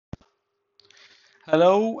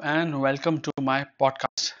Hello and welcome to my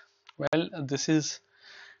podcast. This is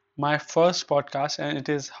my first podcast and it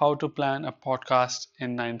is how to plan a podcast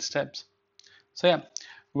in 9 steps. So yeah,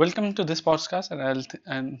 welcome to this podcast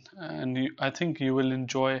and I think you will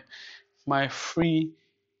enjoy my free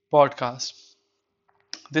podcast.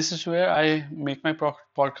 This is where I make my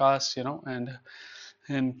podcast,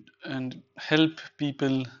 and help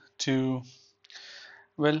people to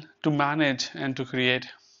to manage and to create.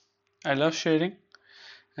 I love sharing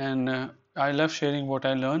and I love sharing what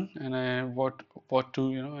I learn and what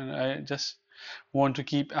to and I just want to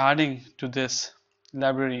keep adding to this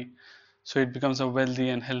library so it becomes a wealthy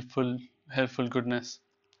and helpful goodness.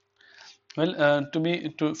 To be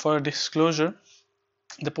to for disclosure,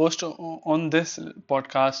 the post on this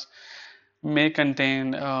podcast may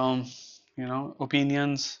contain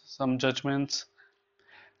opinions, some judgments,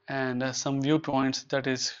 and some viewpoints that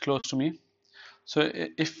is close to me. So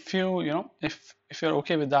if if you're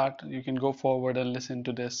okay with that, you can go forward and listen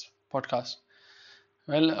to this podcast.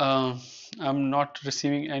 Well, I'm not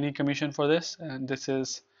receiving any commission for this, and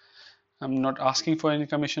I'm not asking for any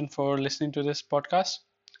commission for listening to this podcast.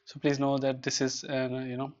 So please know that this is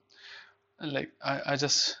I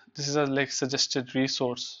just this is a like suggested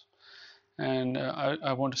resource, and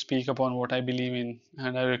I want to speak upon what I believe in,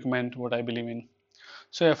 and I recommend what I believe in.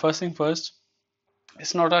 So yeah, first thing first,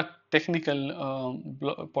 it's not a technical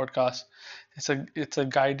podcast. It's a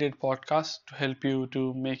guided podcast to help you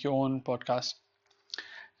to make your own podcast.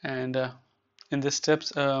 And in the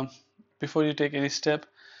steps, before you take any step,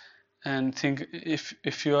 and think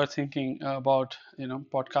if you are thinking about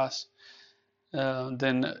podcast,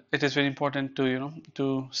 then it is very important to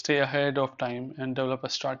to stay ahead of time and develop a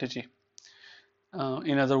strategy.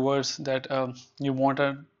 In other words, that you want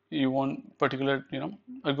particular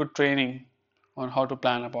a good training on how to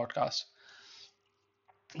plan a podcast.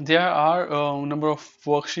 There are a number of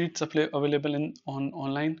worksheets available in on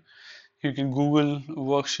online. You can Google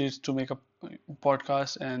worksheets to make a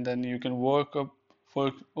podcast, and then you can work on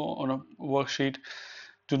a worksheet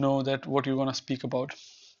to know that what you're gonna speak about.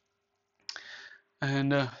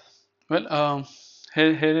 And well,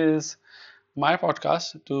 here is my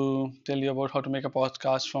podcast to tell you about how to make a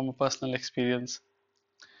podcast from a personal experience.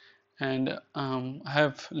 And I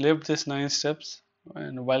have lived these 9 steps,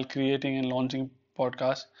 and while creating and launching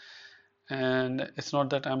podcasts. And it's not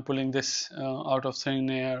that I'm pulling this out of thin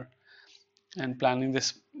air and planning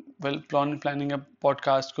this. Planning a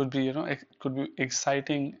podcast could be it could be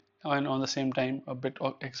exciting and on the same time a bit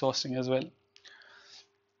exhausting as well.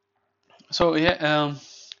 So yeah,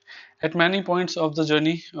 at many points of the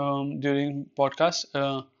journey during podcast,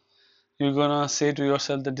 you're gonna say to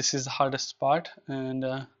yourself that this is the hardest part,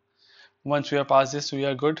 and once we are past this, we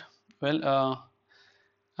are good. Well,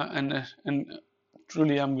 and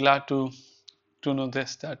truly, I'm glad to know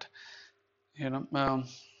this that you know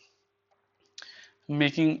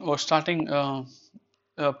making or starting a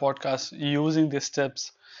podcast using these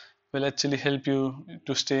steps will actually help you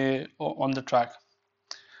to stay on the track.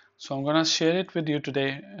 So I'm gonna share it with you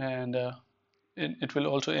today, and it will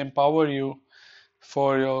also empower you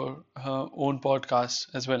for your own podcast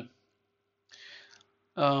as well.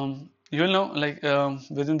 You will know, like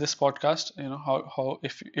within this podcast, how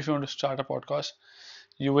if you want to start a podcast,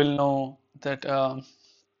 you will know that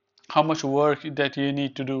how much work that you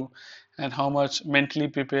need to do, and how much mentally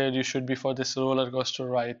prepared you should be for this roller coaster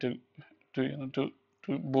ride to you know to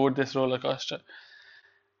board this roller coaster.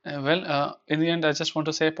 In the end, I just want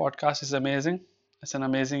to say podcast is amazing. It's an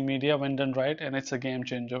amazing media when done right, and it's a game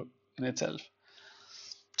changer in itself.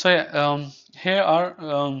 So yeah, here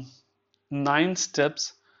are 9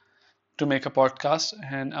 steps to make a podcast,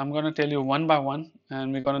 and I'm gonna tell you one by one,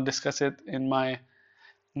 and we're gonna discuss it in my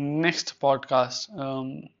next podcast.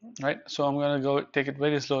 Right? So I'm gonna go take it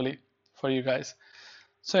very slowly for you guys.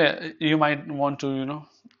 So yeah, you might want to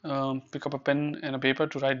pick up a pen and a paper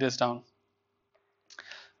to write this down.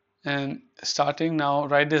 And starting now,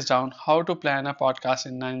 write this down: how to plan a podcast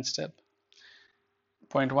in 9 steps.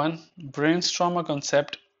 Point one: brainstorm a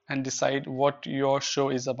concept and decide what your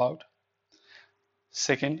show is about.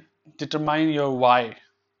 Second, determine your why.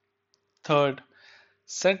 Third,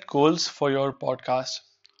 set goals for your podcast.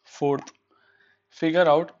 Fourth, figure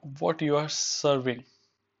out what you are serving.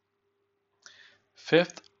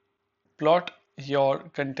 Fifth, plot your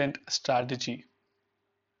content strategy.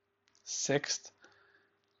 Sixth,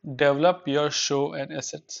 develop your show and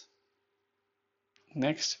assets.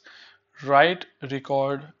 Next, write,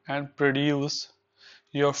 record, and produce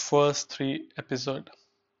your first 3 episodes.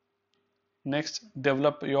 Next,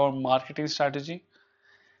 develop your marketing strategy.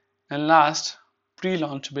 And last, pre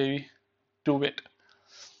launch, baby. Do it.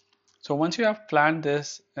 So once you have planned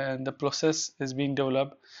this and the process is being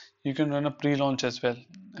developed, you can run a pre-launch as well,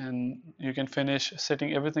 and you can finish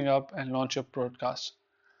setting everything up and launch your broadcast.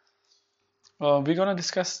 We're going to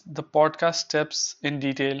discuss the podcast steps in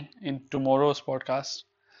detail in tomorrow's podcast,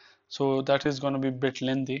 so that is going to be a bit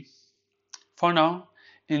lengthy. For now,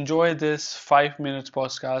 enjoy this 5 minutes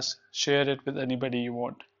podcast, share it with anybody you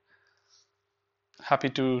want. Happy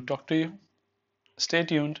to talk to you. Stay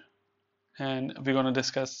tuned, and we're going to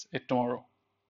discuss it tomorrow.